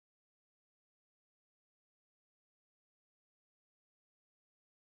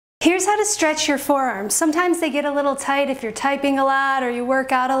Here's how to stretch your forearms. Sometimes they get a little tight if you're typing a lot or you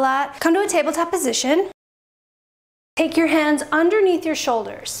work out a lot. Come to a tabletop position. Take your hands underneath your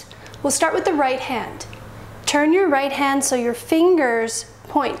shoulders. We'll start with the right hand. Turn your right hand so your fingers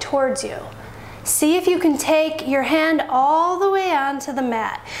point towards you. See if you can take your hand all the way onto the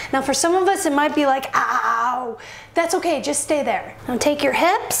mat. Now for some of us it might be like, ow. That's okay, just stay there. Now take your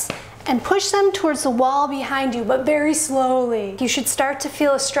hips and push them towards the wall behind you, but very slowly. You should start to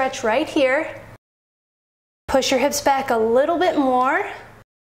feel a stretch right here. Push your hips back a little bit more.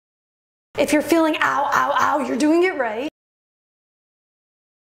 If you're feeling ow, ow, ow, you're doing it right.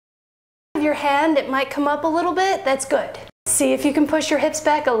 Your hand, it might come up a little bit, that's good. See if you can push your hips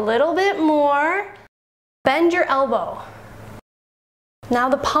back a little bit more. Bend your elbow. Now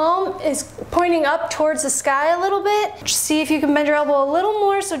the palm is pointing up towards the sky a little bit. See if you can bend your elbow a little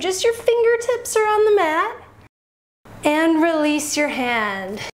more so just your fingertips are on the mat. And release your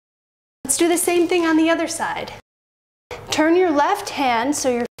hand. Let's do the same thing on the other side. Turn your left hand so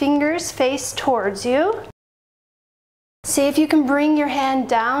your fingers face towards you. See if you can bring your hand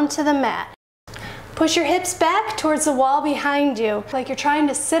down to the mat. Push your hips back towards the wall behind you, like you're trying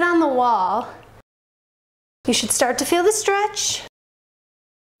to sit on the wall. You should start to feel the stretch.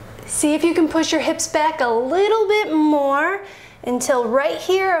 See if you can push your hips back a little bit more until right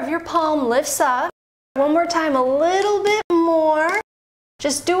here of your palm lifts up. One more time, a little bit more.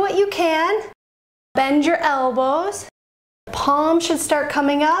 Just do what you can. Bend your elbows. Palm should start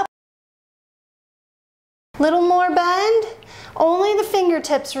coming up. Little more bend. Only the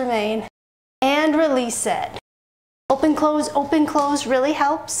fingertips remain. And release it. Open, close really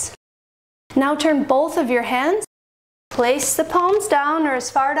helps. Now turn both of your hands. Place the palms down or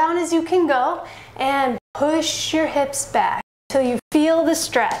as far down as you can go and push your hips back until you feel the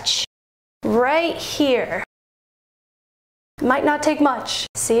stretch. Right here. Might not take much.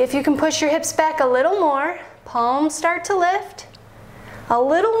 See if you can push your hips back a little more. Palms start to lift. A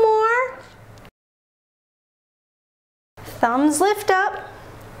little more. Thumbs lift up.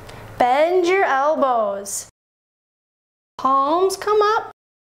 Bend your elbows. Palms come up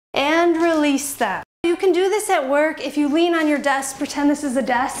and release them. You can do this at work. If you lean on your desk, pretend this is a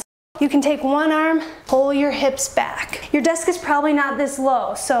desk. You can take one arm, pull your hips back. Your desk is probably not this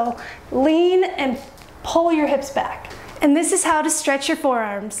low, so lean and pull your hips back. And this is how to stretch your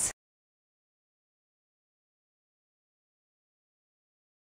forearms.